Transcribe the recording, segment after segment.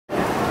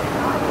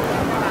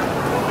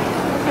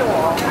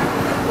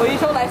我一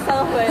周来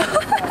3回。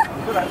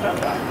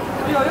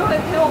有一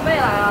回陪我妹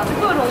来啊，就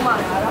各种买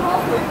啊，然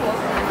后回国。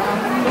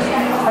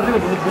它这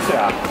个不是补水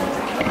啊？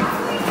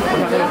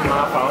我想那个什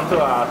么防皱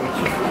啊，什么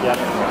去死呀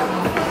什么。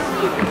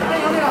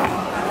有那个。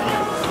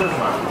这是什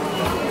么？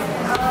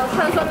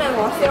碳酸面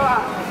膜希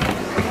望。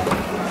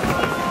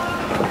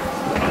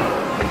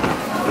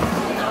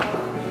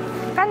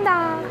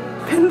Panda.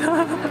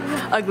 Panda.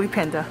 Ugly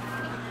panda.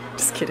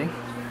 Just kidding.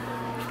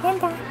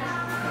 Panda.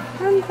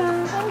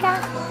 Panda. Panda.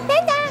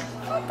 Panda.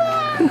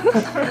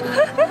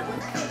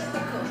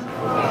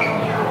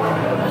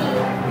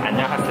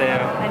 안녕하세요.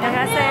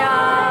 안녕하세요.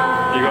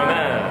 이거는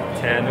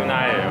제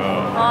누나예요.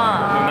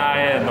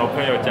 누나의 높은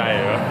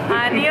여자예요.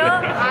 아니요.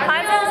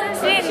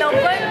 한선수 씨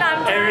높은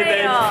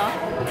남자예요.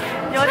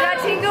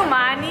 여자친구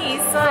많이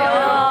있어요.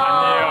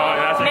 아니에요.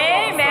 여자친구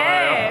매일매일.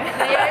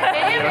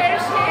 매일매일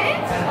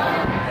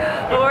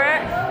We're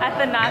at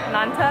the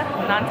Nanta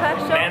show? Nanta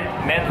show.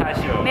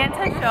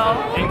 Nanta show.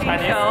 In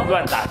Chinese,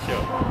 乱打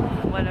show.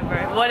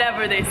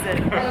 Whatever they said.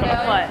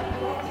 What?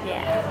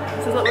 Yeah.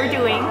 This is what we're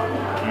doing.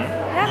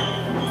 Yeah.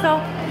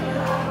 So.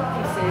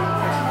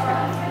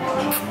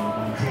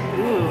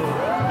 Ooh.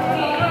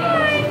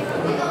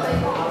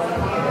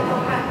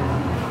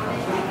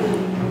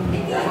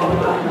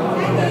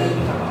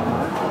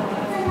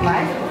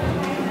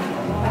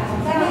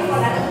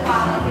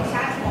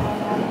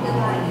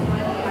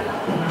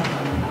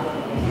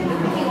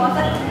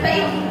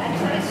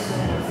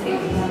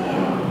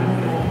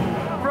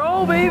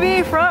 Row,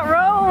 baby, front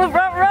row,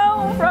 front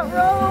row, front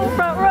row,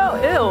 front row.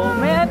 Ew,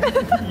 man.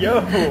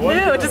 Yo,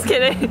 Ew, just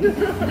kidding.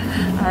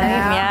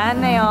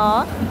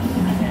 미안해요.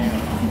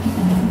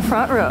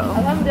 Front row.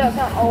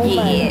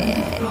 Yeah.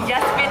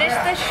 Just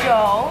finished the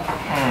show,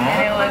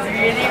 and it was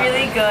really,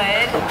 really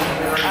good.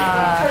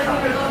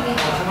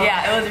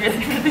 Yeah, it was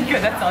really, really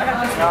good. That's all I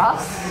have to say.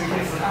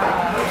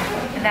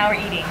 And now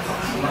we're eating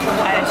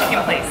at a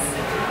chicken place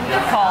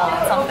called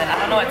something. I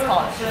don't know what it's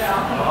called.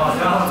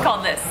 It's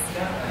called this.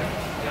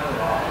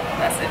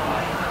 That's it.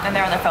 And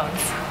they're on their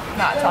phones,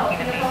 not talking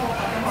to me.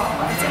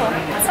 It's cool.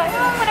 It's like,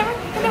 oh, whatever.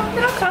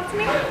 They don't talk to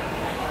me.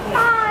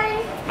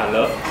 Hi.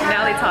 Hello.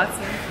 Now they talk to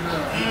me.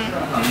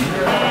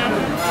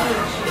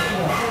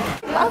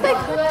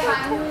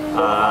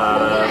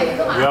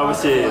 유아부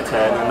씨,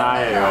 제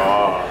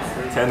누나예요.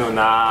 제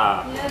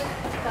누나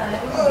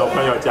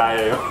높은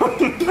여자예요.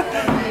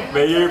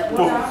 매일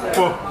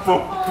뽀뽀뽀.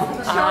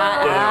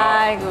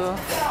 아이고.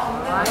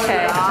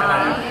 Okay.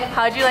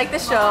 How'd you like the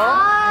show?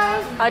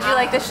 How'd you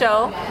like the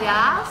show?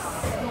 Yes.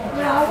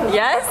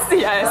 Yes?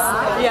 Yes.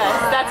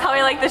 Yes. That's how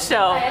I like the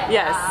show.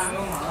 Yes.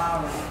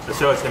 The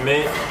show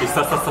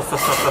재미있었어요.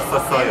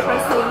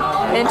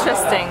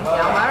 Interesting.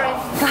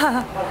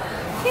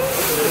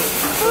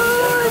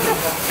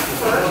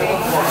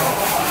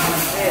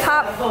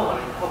 Top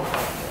foods.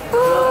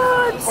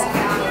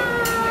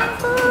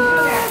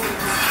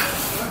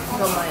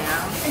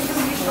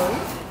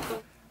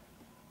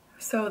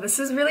 So this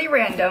is really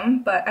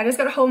random, but I just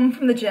got home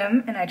from the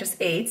gym and I just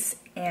ate,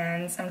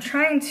 and I'm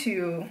trying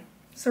to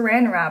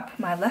saran wrap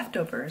my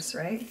leftovers,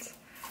 right?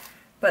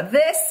 But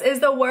this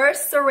is the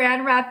worst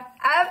saran wrap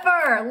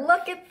ever.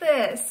 Look at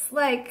this.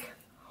 Like,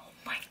 oh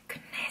my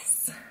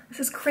goodness.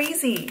 This is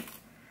crazy.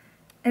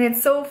 And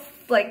it's so,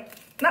 like,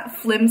 not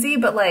flimsy,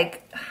 but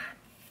like,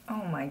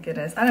 oh my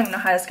goodness. I don't even know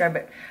how to describe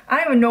it. I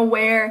don't even know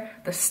where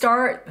the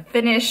start, the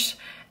finish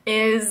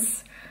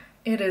is.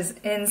 It is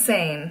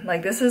insane.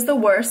 Like, this is the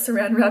worst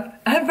saran wrap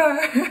ever.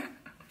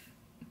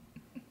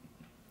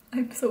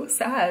 I'm so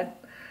sad.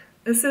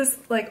 This is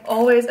like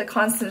always a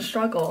constant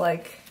struggle.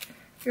 Like,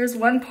 here's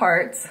one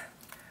part,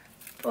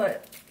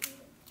 but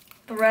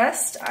the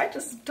rest, I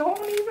just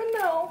don't even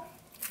know.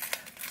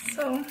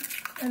 So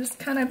I just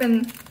kind of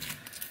been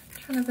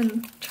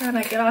trying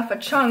to get off a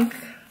chunk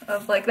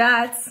of like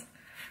that,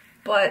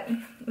 but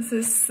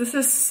this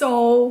is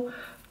so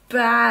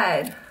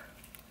bad.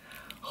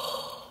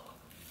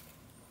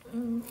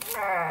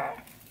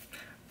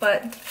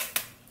 But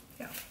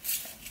yeah,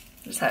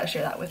 just had to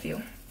share that with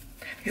you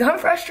because I'm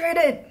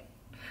frustrated.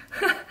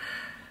 So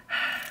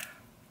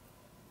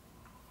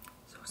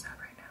sad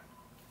right now.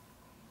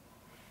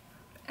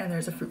 And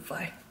there's a fruit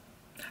fly.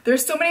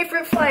 There's so many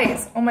fruit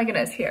flies. Oh my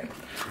goodness. Here,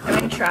 I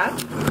made a trap.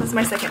 This is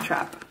my second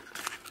trap.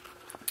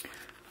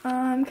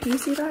 Can you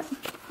see that?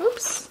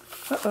 Oops.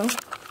 Uh-oh.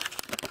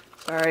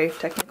 Sorry,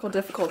 technical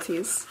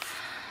difficulties.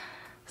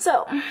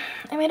 So,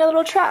 I made a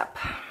little trap.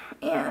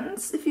 And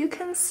if you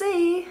can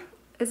see,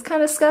 it's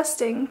kind of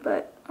disgusting,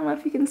 but I don't know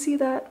if you can see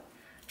that.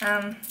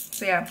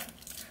 So yeah.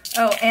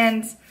 Oh,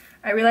 and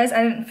I realized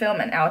I didn't film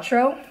an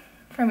outro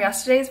from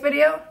yesterday's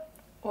video.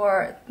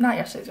 Or, not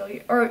yesterday's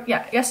video, or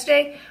yeah,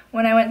 yesterday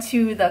when I went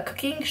to the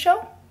cooking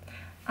show.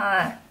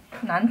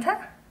 Nanta?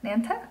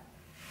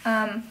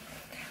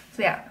 So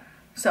yeah.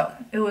 So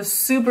it was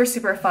super,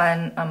 super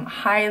fun.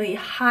 Highly,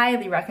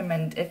 highly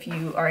recommend if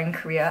you are in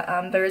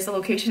Korea. There is a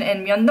location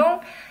in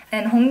Myeongdong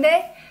and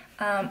Hongdae.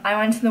 I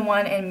went to the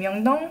one in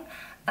Myeongdong,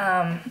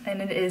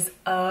 and it is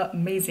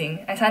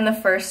amazing. I sat in the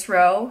first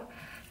row,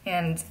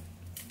 and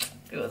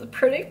It was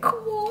pretty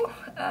cool.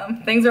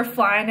 Things are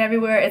flying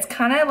everywhere. It's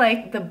kind of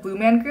like the Blue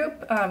Man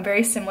Group,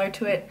 very similar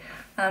to it.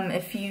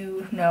 If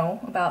you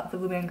know about the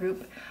Blue Man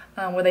Group,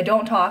 where they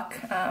don't talk,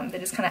 they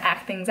just kind of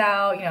act things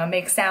out, you know,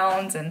 make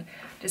sounds and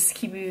just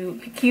keep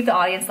the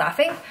audience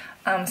laughing.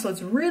 So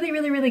it's really,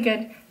 really, really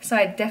good. So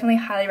I definitely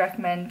highly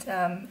recommend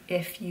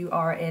if you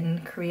are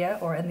in Korea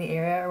or in the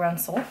area around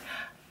Seoul.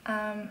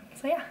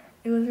 So yeah,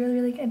 it was really,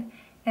 really good.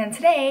 And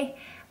today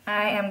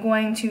I am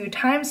going to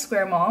Times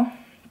Square Mall.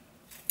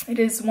 It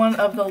is one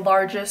of the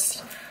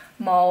largest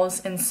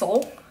malls in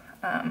Seoul.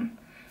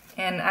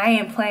 And I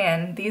am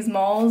playing, these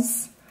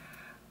malls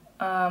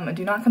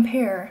do not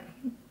compare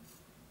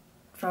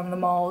from the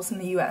malls in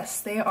the US.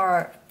 They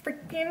are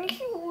freaking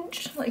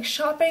huge, like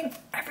shopping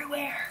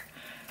everywhere.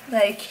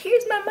 Like,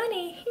 here's my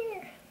money,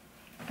 here.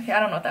 Okay,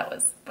 I don't know what that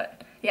was,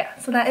 but yeah,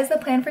 so that is the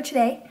plan for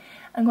today.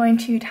 I'm going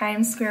to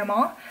Times Square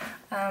Mall,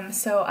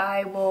 so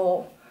I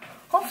will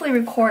hopefully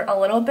record a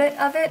little bit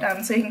of it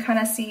so you can kind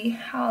of see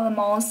how the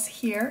malls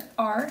here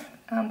are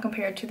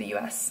compared to the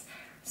US.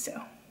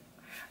 So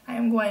I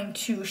am going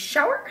to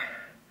shower,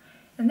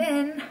 and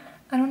then,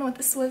 I don't know what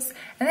this was,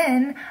 and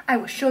then I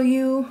will show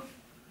you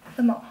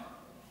the mall.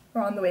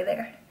 We're on the way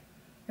there,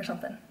 or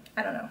something.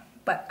 I don't know,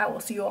 but I will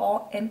see you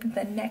all in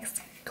the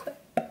next clip.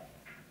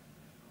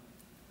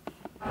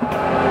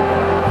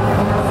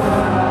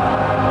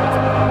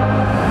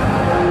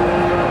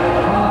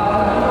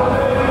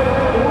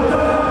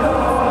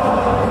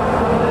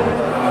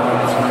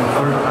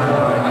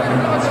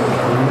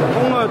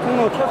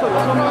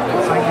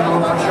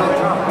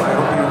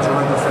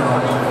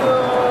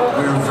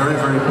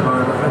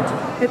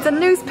 It's a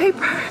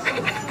newspaper!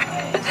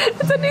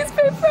 It's a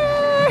newspaper!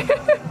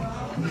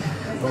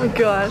 Oh my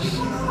gosh.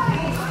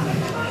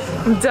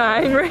 I'm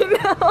dying right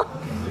now.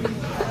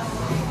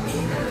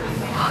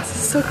 Oh, this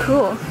is so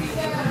cool.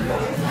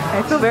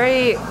 I feel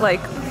very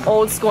like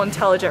old school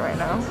intelligent right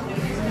now.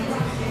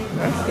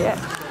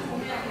 Yeah.